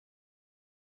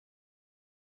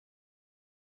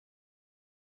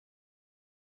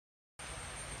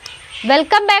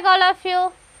Welcome back all of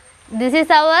you. This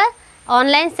is our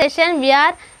online session. We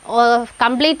are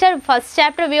completed first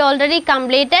chapter. We already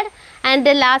completed, and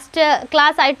the last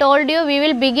class I told you we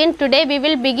will begin today. We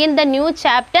will begin the new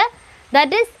chapter,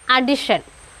 that is addition.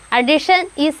 Addition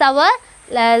is our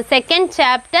second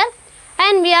chapter,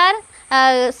 and we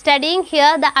are studying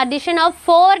here the addition of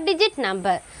 4-digit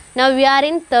number. Now we are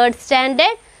in third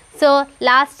standard. So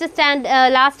last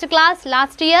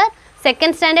year,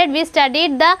 second standard, we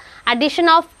studied the addition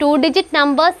of 2-digit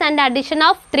numbers and addition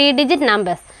of 3-digit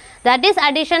numbers. That is,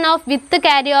 addition of with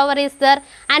carryover is there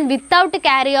and without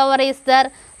carryover is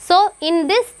there. So in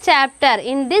this chapter,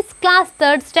 in this class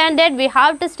third standard, we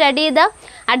have to study the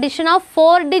addition of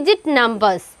 4-digit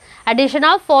numbers. Addition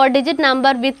of 4-digit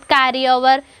number with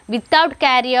carryover, without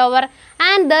carryover,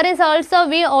 and there is also,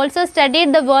 we also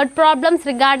studied the word problems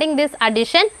regarding this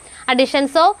addition.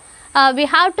 So we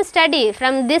have to study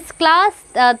from this class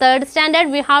third standard,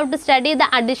 we have to study the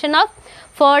addition of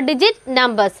 4-digit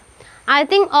numbers. I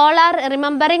think all are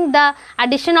remembering the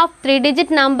addition of 3-digit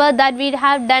number that we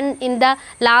have done in the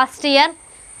last year.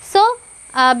 So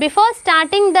before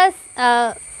starting this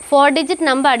 4-digit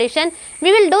number addition,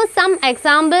 we will do some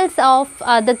examples of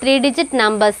the 3-digit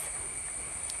numbers.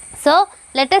 So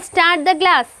let us start the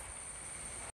class.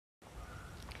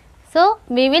 So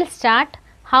we will start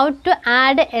how to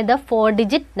add the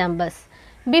 4-digit numbers.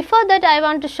 Before that, I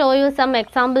want to show you some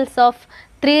examples of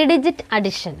 3-digit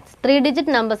additions. 3-digit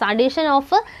numbers, addition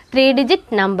of 3-digit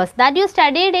numbers that you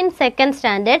studied in second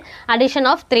standard, addition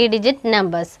of 3-digit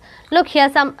numbers. Look here,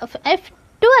 some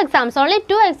two examples, only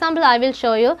 2 examples I will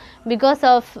show you because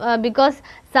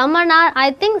someone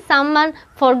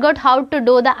forgot how to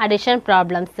do the addition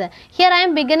problems. Here I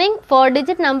am beginning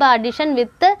 4-digit number addition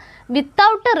without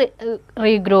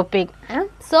regrouping.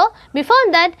 So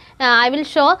before that, I will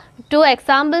show 2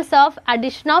 examples of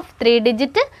addition of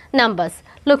 3-digit numbers.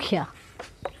 Look here.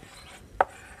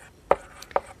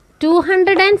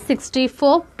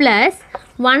 264 plus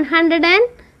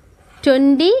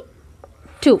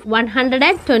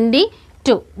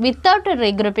 122 without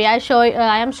regrouping.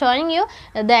 I am showing you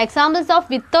the examples of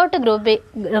without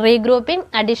regrouping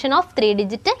addition of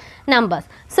 3-digit numbers.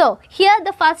 So here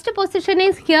the first position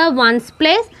is here ones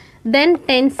place, then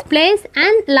tens place,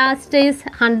 and last is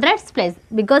hundreds place,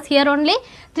 because here only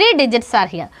 3 digits are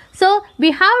here. So we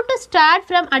have to start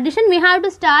from addition, we have to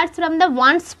start from the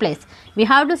ones place. We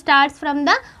have to start from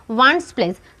the ones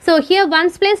place. So here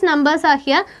ones place numbers are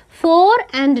here 4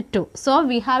 and 2. So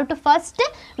we have to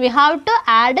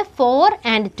add 4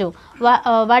 and 2.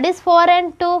 What is 4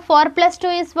 and 2? 4 plus 2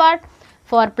 is what?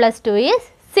 4 plus 2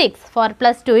 is 6. 4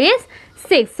 plus 2 is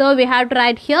 6. So we have to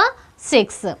write here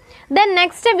 6. Then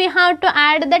next we have to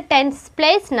add the tens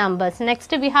place numbers.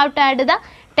 Next we have to add the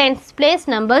tens place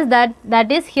numbers,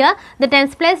 that is here the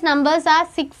tens place numbers are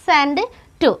 6 and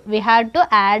 2. We have to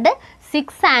add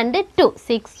 6 and 2.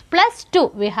 6 plus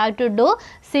 2. We have to do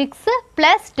 6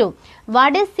 plus 2.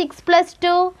 What is 6 plus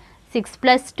 2? 6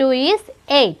 plus 2 is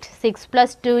 8. 6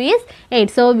 plus 2 is 8.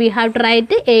 So we have to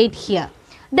write 8 here.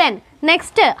 Then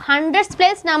next hundreds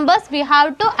place numbers we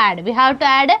have to add. We have to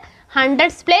add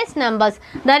hundreds place numbers.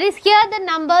 That is, here the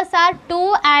numbers are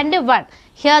 2 and 1.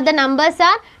 Here the numbers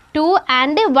are 2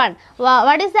 and 1.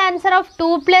 What is the answer of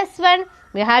 2 plus 1?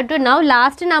 We have to now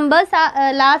last numbers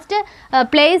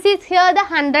place is here the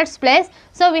hundreds place.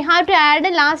 So we have to add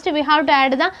we have to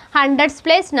add the hundreds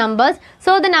place numbers.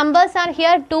 So the numbers are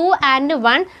here 2 and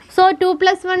 1. So 2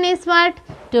 plus 1 is what?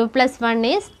 2 plus 1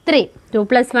 is 3. 2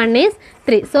 plus 1 is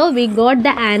 3. So we got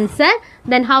the answer.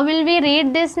 Then how will we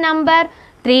read this number?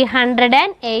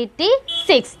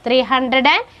 386.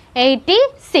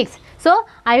 386. So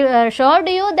I showed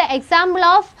you the example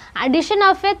of addition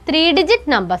of a 3-digit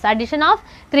numbers. Addition of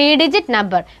 3-digit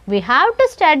number. We have to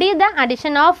study the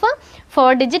addition of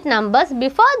 4-digit numbers.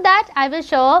 Before that, I will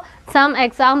show some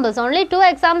examples. Only 2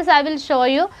 examples I will show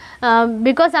you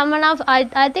because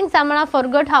I think someone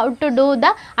forgot how to do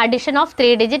the addition of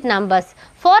 3-digit numbers.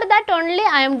 For that only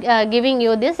I am giving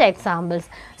you these examples.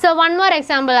 So one more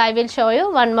example I will show you.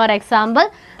 One more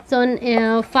example. So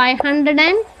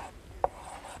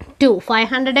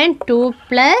 502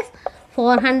 plus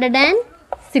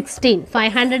 416.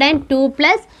 502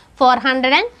 plus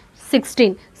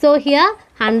 416. So here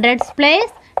hundreds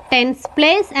place, tens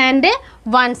place, and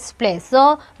ones place.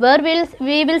 So where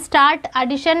we will start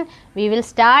addition? We will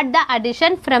start the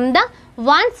addition from the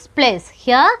ones place.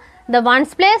 Here the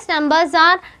ones place numbers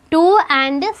are 2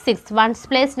 and 6. Ones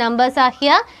place numbers are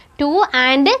here 2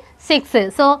 and 6.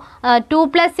 So 2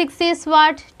 plus 6 is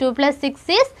what? 2 plus 6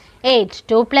 is 8.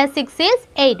 2 plus 6 is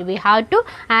 8. We have to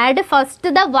add first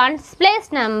the ones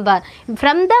place number.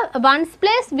 From the ones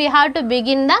place we have to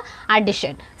begin the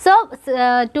addition. So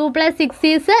 2 plus 6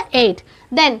 is 8.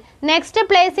 Then next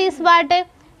place is what?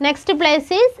 Next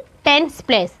place is tens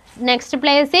place. Next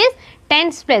place is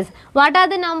tens place. What are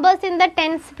the numbers in the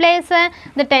tens place?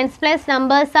 The tens place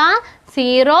numbers are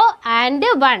 0 and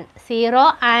 1.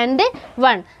 0 and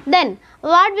 1. Then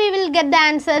what we will get the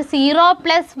answer? 0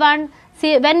 plus 1.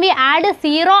 See, when we add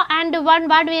 0 and 1,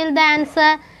 what will the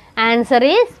answer? Answer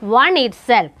is 1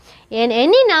 itself. In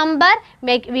any number,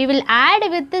 we will add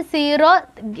with the 0,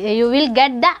 you will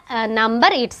get the number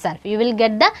itself. You will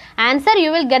get the answer,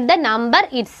 you will get the number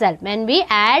itself. When we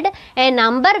add a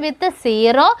number with the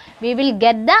 0, we will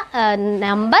get the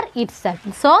number itself.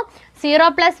 So,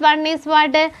 0 plus 1 is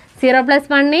what? 0 plus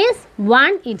 1 is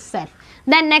 1 itself.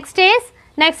 Then next is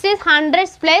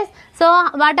hundreds place. So,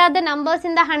 what are the numbers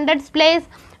in the hundreds place?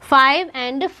 5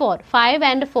 and 4. 5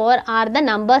 and 4 are the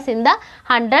numbers in the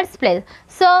hundreds place.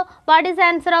 So, what is the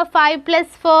answer of 5 plus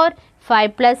 4?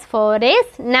 5 plus 4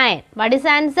 is 9. What is the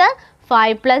answer?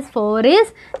 5 plus 4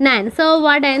 is 9. So,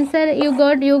 what answer you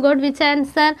got? You got which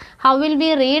answer? How will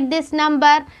we read this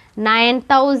number?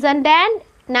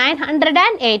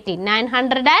 9,918.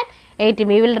 918.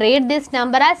 We will read this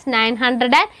number as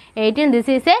 918. This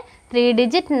is a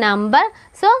 3-digit number.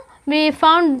 So, we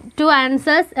found two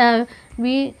answers.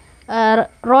 We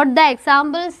wrote the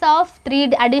examples of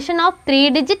addition of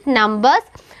 3-digit numbers.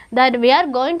 That we are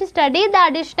going to study the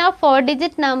addition of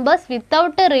 4-digit numbers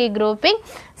without regrouping.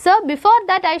 So, before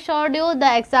that I showed you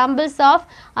the examples of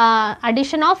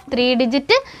addition of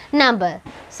 3-digit number.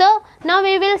 So, now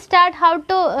we will start how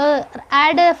to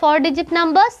add 4-digit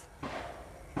numbers.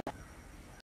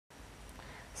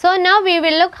 So, now we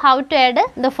will look how to add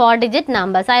the 4-digit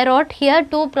numbers. I wrote here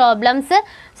two problems.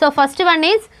 So, first one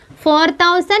is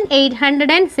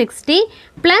 4,860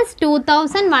 plus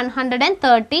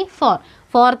 2,134.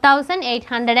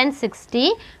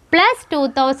 4,860 plus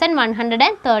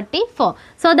 2,134.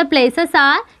 So, the places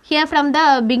are here from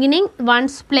the beginning: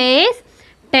 ones place,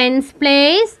 tens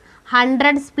place,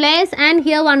 hundreds place, and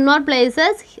here one more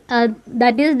places,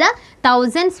 that is the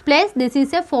thousands place. This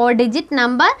is a 4-digit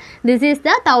number. This is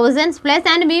the thousands place,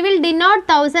 and we will denote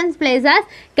thousands place as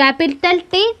capital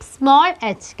T small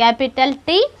h. Capital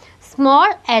T small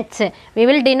h. We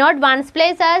will denote ones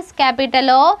place as capital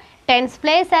O, tens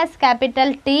place as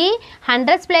capital T,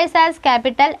 hundreds place as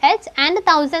capital H, and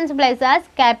thousands place as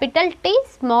capital T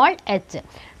small h.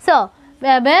 So,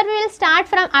 where we will start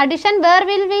from addition? Where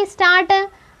will we start?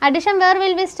 Addition, where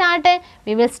will we start?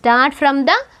 We will start from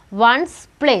the ones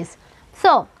place.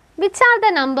 So, which are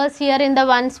the numbers here in the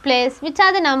ones place? Which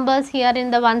are the numbers here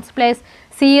in the ones place?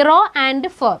 0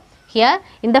 and 4. Here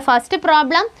in the first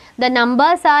problem, the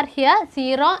numbers are here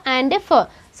 0 and 4.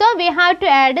 So, we have to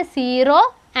add 0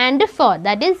 and 4,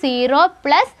 that is 0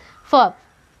 plus 4.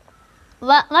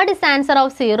 What is the answer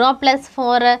of 0 plus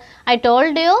 4? I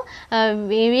told you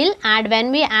we will add,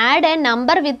 when we add a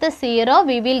number with the 0,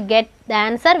 we will get the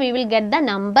answer, we will get the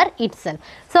number itself.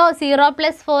 So, 0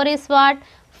 plus 4 is what?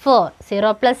 4.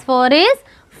 0 plus 4 is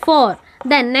 4.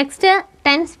 Then next,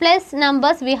 tens place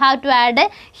numbers we have to add.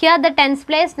 Here the tens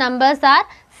place numbers are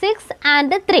 6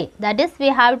 and 3. That is, we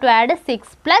have to add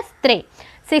 6 plus 3.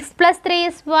 6 plus 3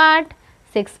 is what?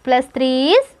 6 plus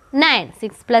 3 is 9.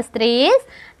 6 plus 3 is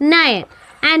 9.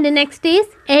 And next is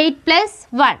 8 plus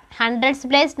 1. Hundreds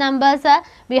place numbers are,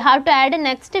 we have to add,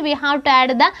 next we have to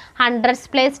add the hundreds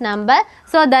place number.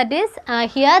 So, that is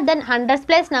here the hundreds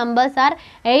place numbers are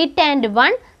 8 and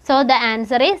 1. So, the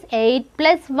answer is 8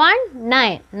 plus 1,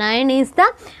 9. 9 is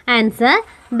the answer.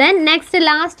 Then next,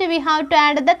 last we have to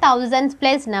add the thousands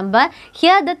place number.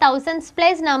 Here the thousands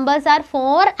place numbers are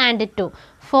 4 and 2.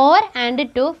 4 and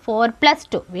 2, 4 plus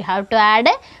 2. We have to add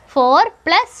 4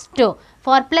 plus 2.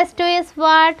 4 plus 2 is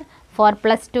what? 4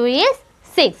 plus 2 is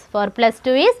 6. 4 plus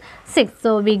 2 is 6.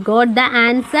 So, we got the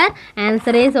answer.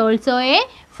 Answer is also a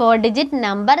 4-digit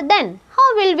number. Then,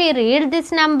 how will we read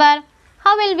this number?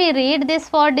 How will we read this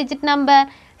 4-digit number?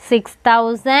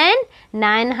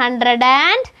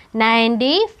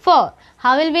 6,994.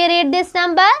 How will we read this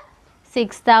number?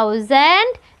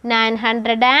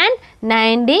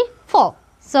 6,994.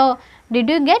 So, did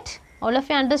you get? All of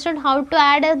you understood how to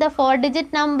add the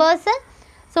 4-digit numbers?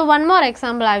 So, one more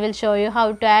example I will show you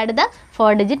how to add the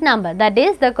 4-digit number. That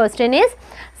is, the question is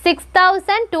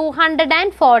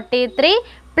 6,243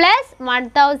 plus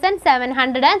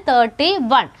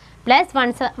 1,731 plus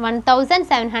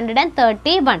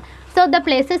 1,731. So, the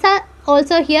places are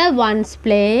also here: ones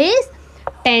place,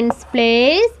 tens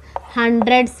place,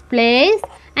 hundreds place,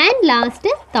 and last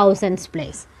thousands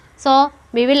place. So,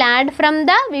 we will add from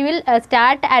the, we will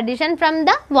start addition from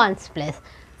the ones place.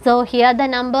 So here the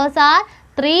numbers are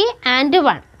 3 and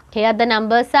 1. Here the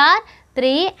numbers are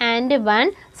 3 and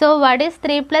 1. So what is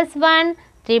 3 plus 1?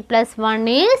 3 plus 1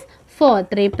 is 4.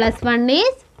 3 plus 1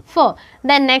 is 4.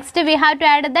 Then next we have to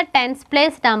add the tens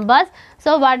place numbers.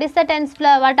 So what is the tens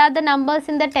place? What are the numbers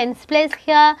in the tens place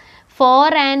here?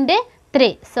 4 and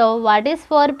 3. So what is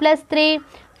 4 plus 3?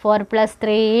 4 plus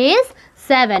 3 is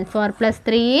 7. 4 plus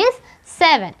 3 is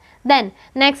 7. Then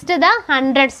next the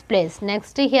hundreds place.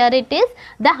 Next here it is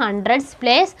the hundreds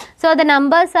place. So the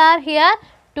numbers are here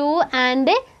 2 and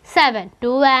 7.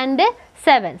 2 and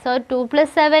 7. So 2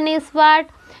 plus 7 is what?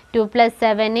 2 plus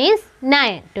 7 is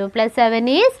 9. 2 plus 7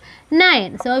 is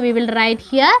 9. So we will write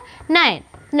here 9.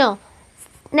 No.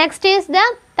 Next is the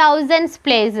thousands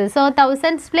places. So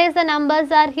thousands place the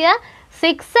numbers are here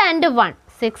 6 and 1.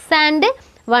 6 and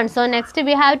 1. So next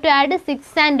we have to add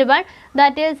 6 and 1.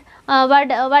 That is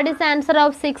what is the answer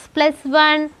of 6 plus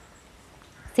 1?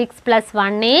 6 plus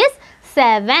 1 is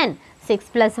 7. 6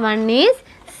 plus 1 is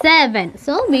 7.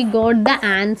 So we got the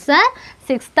answer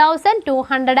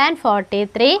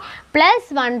 6243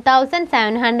 plus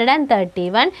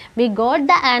 1731. We got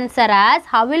the answer as,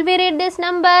 how will we read this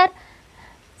number?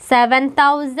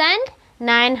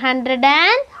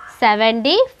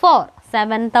 7974.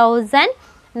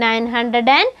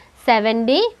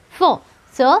 7974.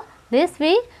 So this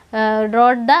we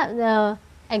wrote the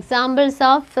examples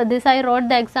of, I wrote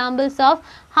the examples of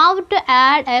how to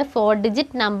add a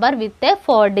 4-digit number with a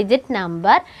 4-digit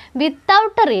number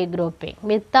without regrouping.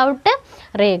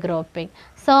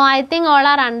 So I think all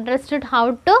are understood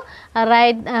how to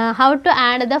write, how to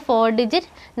add the 4-digit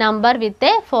number with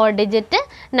a 4-digit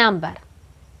number.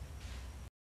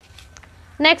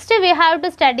 Next we have to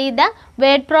study the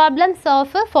word problems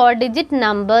of 4-digit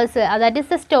numbers, that is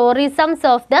the storisms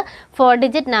of the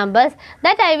 4-digit numbers,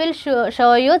 that I will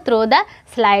show you through the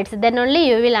slides, then only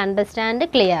you will understand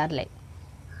clearly.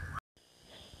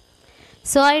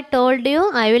 So I told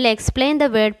you I will explain the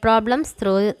word problems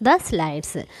through the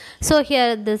slides. So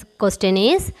here this question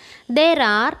is, there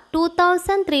are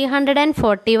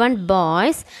 2341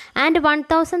 boys and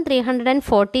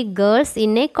 1340 girls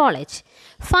in a college.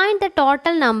 Find the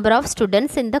total number of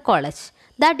students in the college.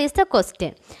 That is the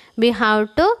question. We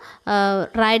have to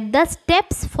write the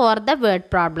steps for the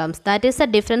word problems. That is the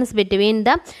difference between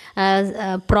the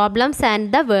problems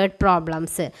and the word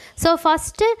problems. So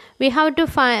first we have to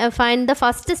find the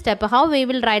first step. How we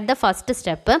will write the first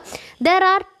step? There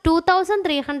are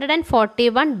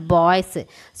 2341 boys.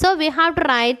 So we have to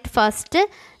write first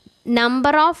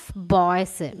number of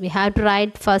boys. We have to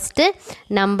write first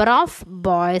number of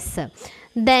boys.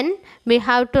 Then we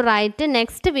have to write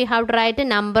next, we have to write a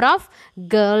number of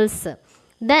girls.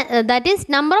 That is,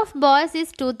 number of boys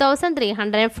is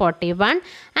 2341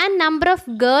 and number of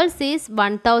girls is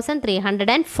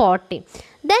 1340.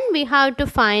 Then we have to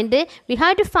find the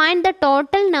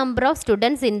total number of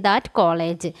students in that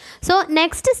college. So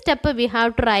next step we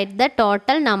have to write the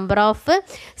total number of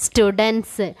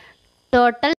students.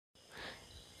 Total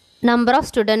number of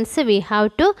students we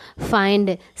have to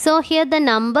find. So here the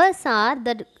numbers are,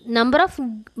 the number of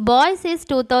boys is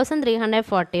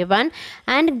 2341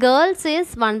 and girls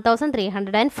is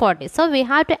 1340. So we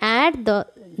have to add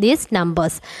these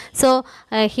numbers. So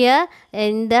here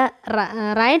in the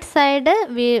right side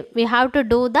we have to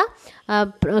do the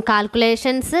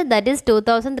calculations, that is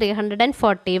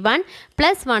 2341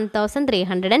 plus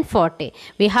 1340.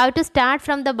 We have to start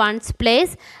from the ones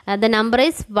place. The number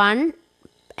is 1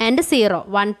 and 0.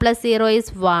 1 plus 0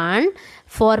 is 1,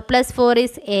 4 plus 4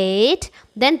 is 8,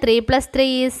 then 3 plus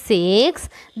 3 is 6,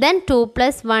 then 2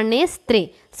 plus 1 is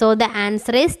 3. So the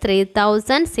answer is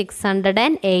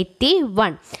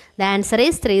 3681. The answer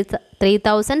is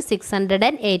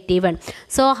 3681.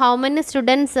 So how many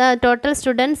students, total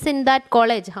students in that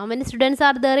college? How many students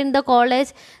are there in the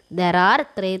college? There are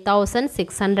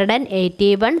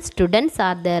 3681 students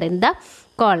are there in the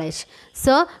college.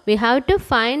 So we have to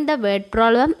find the word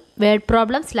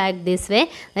problems like this way.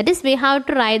 That is, we have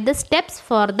to write the steps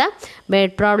for the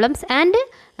word problems and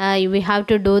we have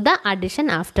to do the addition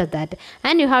after that.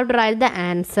 And you have to write the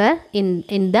answer in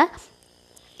the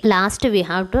last. We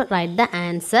have to write the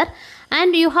answer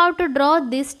and you have to draw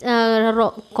this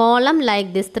column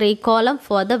like this, 3 column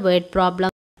for the word problem.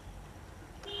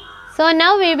 So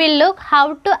now we will look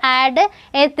how to add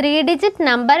a 3-digit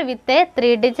number with a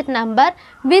 3-digit number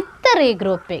with the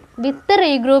regrouping. With the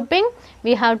regrouping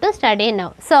we have to study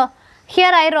now. So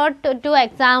here I wrote 2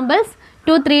 examples.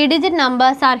 2 3-digit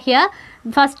numbers are here.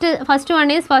 First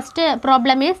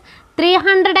problem is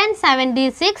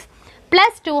 376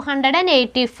 plus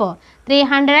 284.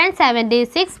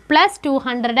 376 plus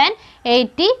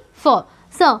 284.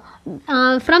 So,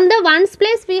 from the ones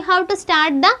place we have to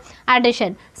start the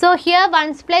addition. So, here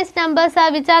ones place numbers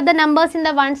are, which are the numbers in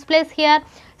the ones place here?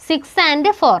 6 and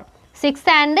 4. 6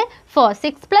 and 4.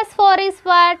 6 plus 4 is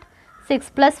what? 6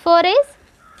 plus 4 is?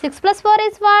 6 plus 4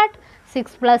 is what?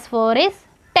 6 plus 4 is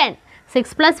 10.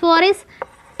 6 plus 4 is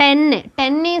 10.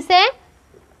 10 is a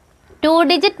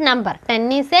 2-digit number.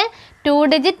 10 is a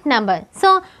 2-digit number.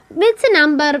 So, which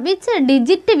number, which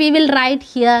digit we will write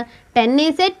here? 10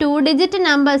 is a 2-digit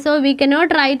number. So, we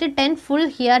cannot write 10 full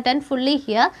here, 10 fully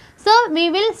here. So,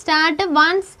 we will start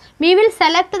once, we will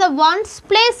select the ones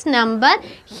place number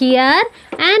here,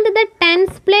 and the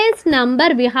tens place number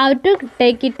we have to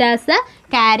take it as a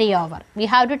carryover. We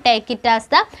have to take it as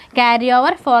the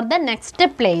carryover for the next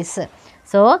place.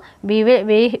 So,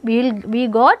 we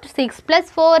got 6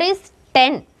 plus 4 is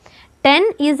 10.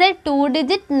 10 is a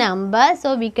 2-digit number,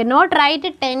 so we cannot write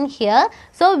 10 here.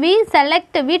 So, we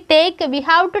have to take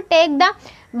the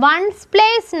ones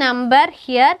place number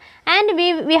here, and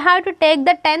we have to take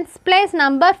the tens place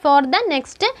number for the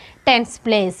next tens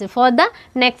place, for the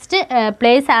next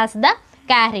place as the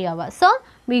carryover. So,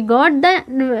 we got the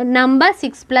number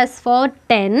 6 plus 4,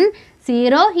 10.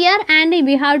 0 here, and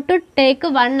we have to take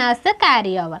 1 as the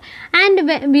carryover,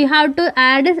 and we have to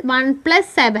add 1 plus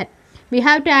 7. We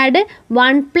have to add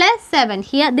 1 plus 7.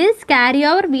 Here this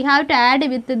carryover we have to add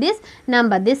with this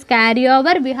number. This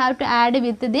carryover we have to add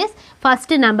with this first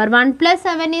number. 1 plus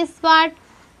 7 is what?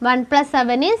 1 plus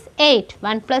 7 is 8.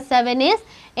 1 plus 7 is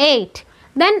 8.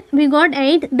 Then we got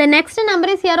 8. The next number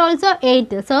is here also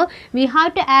 8. So, we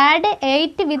have to add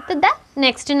 8 with the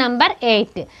next number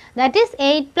 8. That is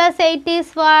 8 plus 8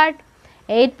 is what?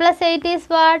 8 plus 8 is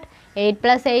what? 8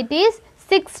 plus 8 is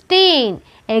 16.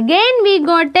 Again we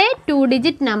got a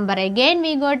 2-digit number. Again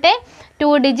we got a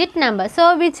 2-digit number.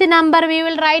 So, which number we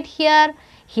will write here?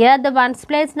 Here the ones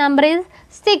place number is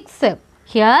 6.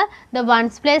 Here the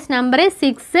ones place number is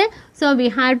 6. So, we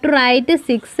have to write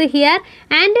 6 here,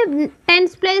 and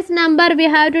tens place number we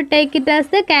have to take it as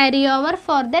the carryover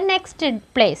for the next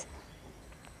place.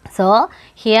 So,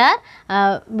 here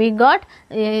we got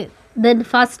the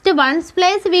first ones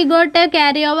place we got a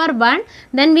carryover 1.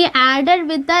 Then we added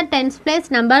with the tens place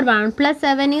number. 1 plus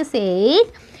 7 is 8.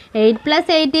 8 plus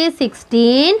 8 is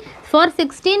 16. For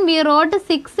 16 we wrote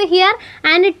 6 here,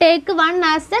 and take 1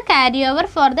 as the carryover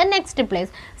for the next place.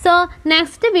 So,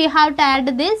 next we have to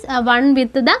add this 1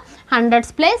 with the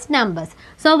hundreds place numbers.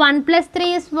 So, 1 plus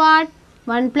 3 is what?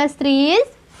 1 plus 3 is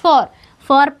 4.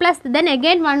 4 plus, then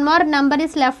again one more number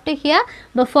is left here.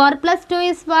 But 4 plus 2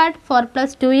 is what? 4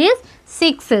 plus 2 is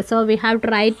 6. So, we have to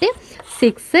write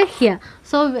 6 here.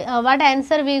 So, what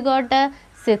answer we got?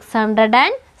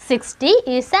 660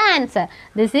 is the answer.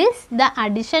 This is the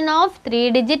addition of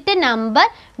 3-digit number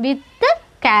with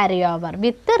carryover,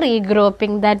 with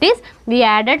regrouping. That is, we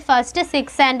added first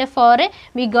 6 and 4.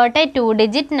 We got a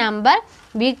 2-digit number.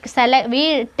 We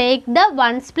take the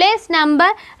ones place number,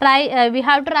 we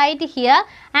have to write here,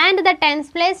 and the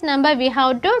tens place number we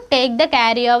have to take the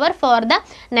carryover for the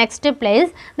next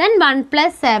place. Then 1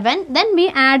 plus 7, then we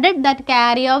added that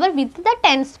carryover with the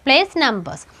tens place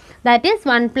numbers. That is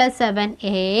 1 plus 7,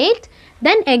 8.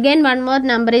 Then again one more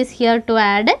number is here to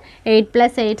add. 8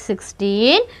 plus 8,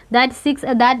 16. That 6.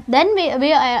 Then we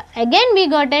again we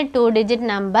got a 2-digit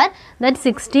number. That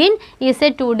 16 is a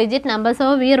 2-digit number.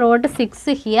 So, we wrote 6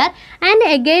 here, and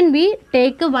again we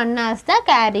take 1 as the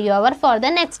carryover for the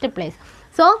next place.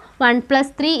 So, 1 plus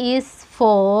 3 is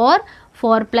 4.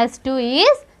 4 plus 2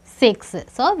 is 6.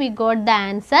 So, we got the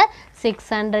answer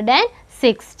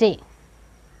 660.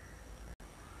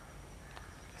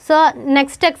 So,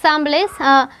 next example is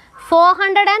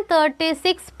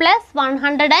 436 plus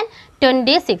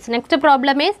 126. Next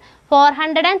problem is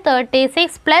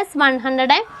 436 plus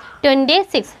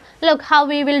 126. Look how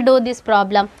we will do this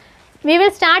problem. We will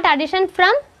start addition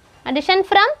from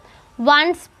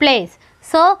ones place.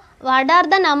 So, what are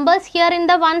the numbers here in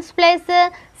the ones place?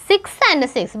 6 and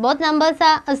 6. Both numbers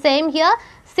are same here.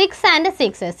 6 and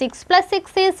 6. 6 plus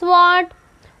 6 is what?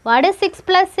 What is 6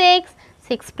 plus 6?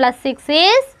 6 plus 6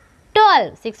 is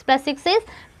 12. 6 plus 6 is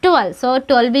 12. So,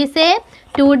 12 is a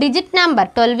 2-digit number.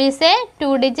 12 is a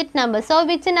 2-digit number. So,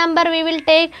 which number we will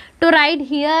take to write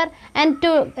here and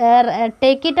to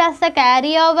take it as a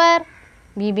carryover?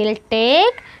 We will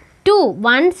take 2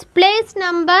 ones place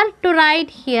number to write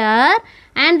here,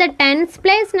 and the tens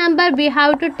place number we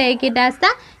have to take it as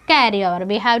the carryover.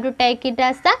 We have to take it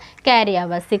as the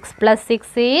carryover. 6 plus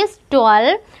 6 is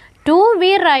 12. 2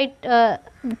 we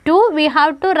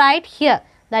have to write here.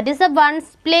 that is the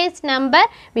ones place number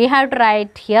we have to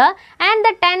write here, and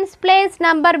the tens place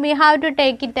number we have to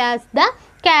take it as the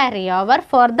carryover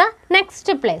for the next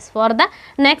place.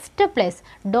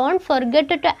 Don't forget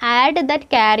to add that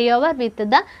carryover with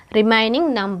the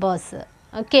remaining numbers.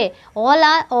 Okay,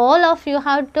 all of you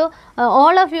are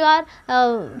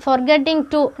forgetting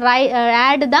to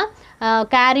add the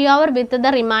carryover with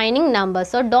the remaining numbers.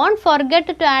 So don't forget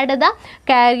to add the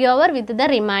carryover with the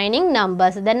remaining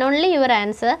numbers. Then only your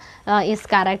answer is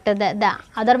correct.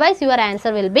 Otherwise your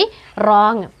answer will be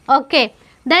wrong. Okay.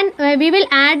 Then we will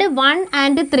add 1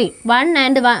 and 3. 1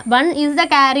 is the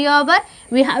carryover.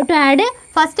 We have to add,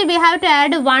 first we have to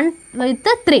add 1 with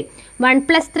 3. 1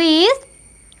 plus 3 is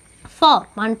 4.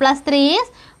 1 plus 3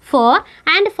 is 4,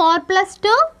 and 4 plus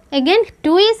 2, again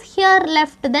 2 is here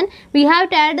left. Then we have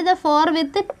to add the 4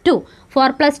 with 2.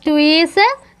 4 plus 2 is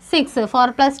 6.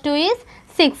 4 plus 2 is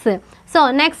 6. So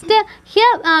next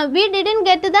here we didn't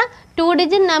get the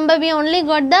 2-digit number, we only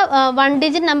got the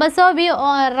 1-digit number, so we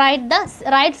write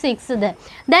 6 there.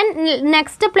 Then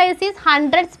next place is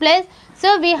hundreds place,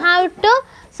 so we have to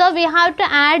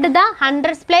add the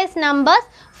hundreds place numbers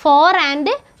 4 and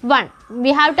 1.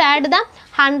 We have to add the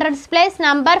hundreds place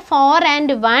number 4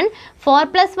 and 1. 4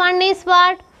 plus 1 is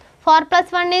what? 4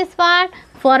 plus 1 is what?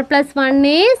 4 plus 1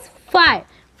 is 5.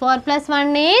 4 plus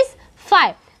 1 is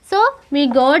 5. So we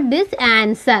got this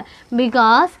answer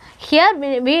because here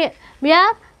we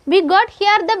got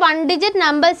here the 1-digit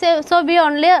number, so we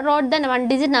only wrote the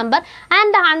 1-digit number,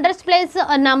 and the hundreds place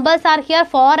numbers are here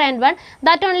 4 and 1,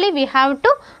 that only we have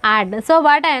to add. So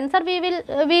what answer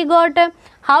we got?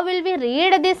 How will we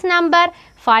read this number?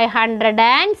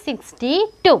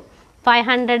 562.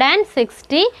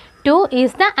 562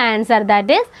 is the answer. That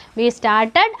is, we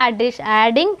started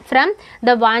adding from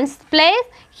the ones place.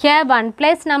 Here 1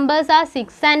 place numbers are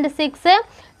 6 and 6.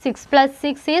 6 plus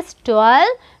 6 is 12.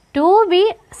 2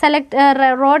 we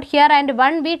wrote here, and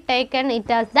 1 we taken it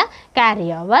as the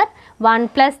carryover. 1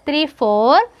 plus 3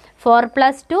 4. 4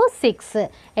 plus 2 6.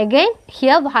 Again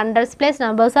here hundreds place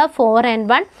numbers are 4 and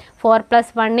 1. 4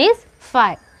 plus 1 is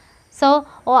 5. So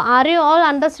are you all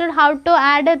understood how to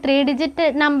add a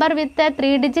 3-digit number with a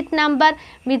 3-digit number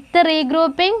with the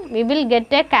regrouping? We will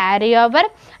get a carryover,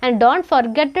 and don't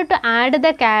forget to add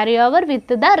the carryover with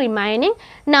the remaining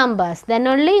numbers. Then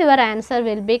only your answer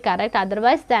will be correct,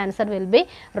 otherwise the answer will be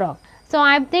wrong. So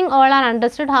I think all are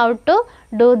understood how to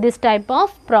do this type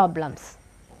of problems.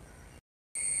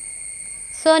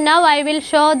 So now I will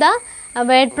show the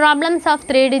word problems of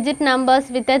 3-digit numbers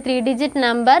with a 3-digit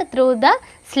number through the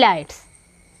slides.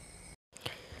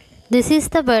 This is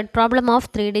the word problem of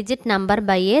 3-digit number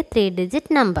by a 3-digit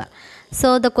number.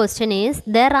 So the question is,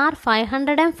 there are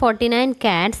 549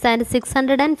 cats and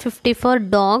 654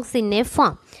 dogs in a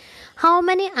farm. How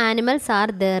many animals are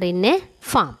there in a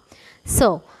farm?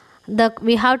 So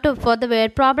we have to, for the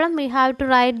word problem, we have to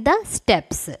write the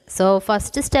steps. So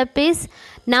first step is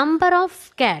number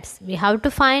of cats. We have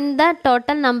to find the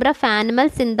total number of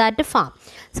animals in that farm.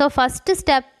 So first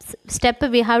step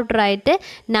we have to write a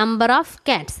number of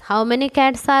cats. How many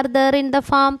cats are there in the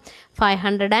farm?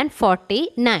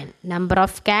 549. Number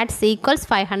of cats equals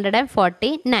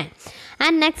 549.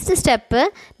 And next step,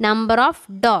 number of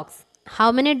dogs.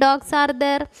 How many dogs are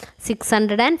there?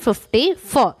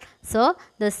 654. So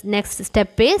this next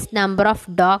step is number of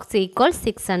dogs equals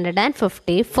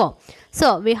 654.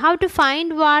 So we have to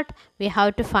find what? We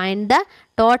have to find the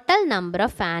total number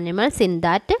of animals in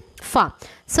that farm.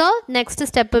 So next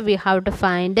step we have to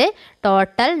find a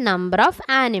total number of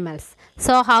animals.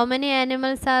 So how many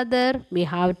animals are there? We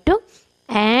have to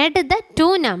add the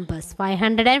two numbers,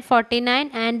 549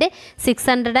 and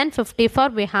 654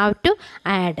 we have to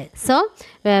add. So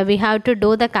we have to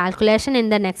do the calculation in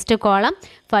the next column.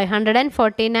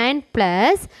 549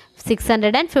 plus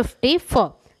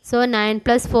 654. So 9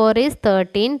 plus 4 is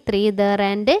 13, 3 there,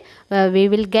 and we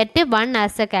will get 1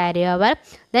 as a carryover.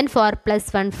 Then 4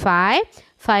 plus 1 5,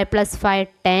 5 plus 5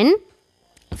 10.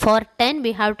 For 10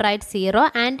 we have to write 0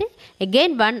 and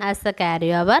again 1 as a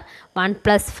carryover. 1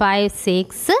 plus 5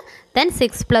 6, then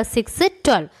 6 plus 6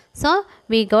 12. So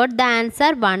we got the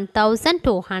answer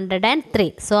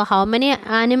 1203. So how many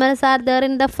animals are there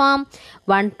in the farm?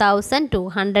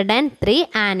 1203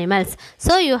 animals.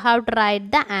 So you have to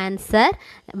write the answer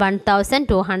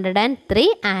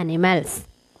 1203 animals.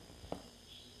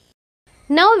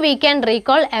 Now we can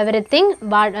recall everything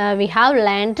what we have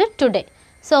learned today.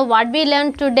 So what we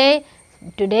learned today?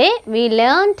 Today we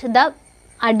learned the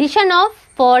addition of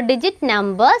 4-digit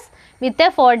numbers with a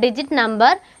 4-digit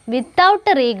number without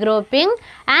regrouping,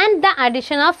 and the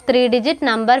addition of 3-digit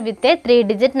number with a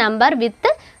 3-digit number with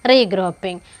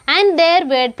regrouping, and their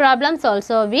word problems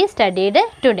also we studied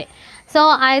today. So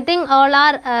I think all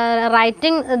are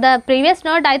writing the previous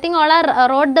note. I think all are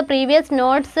wrote the previous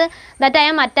notes that I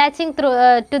am attaching through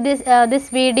to this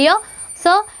video.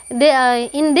 So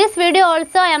in this video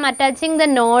also I am attaching the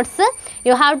notes.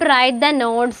 You have to write the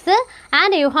notes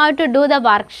and you have to do the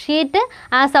worksheet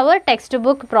as our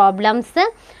textbook problems,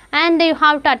 and you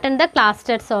have to attend the class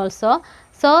tests also.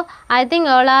 So I think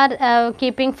all are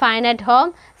keeping fine at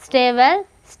home. Stay well,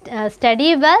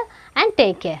 study well, and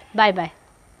take care. Bye bye.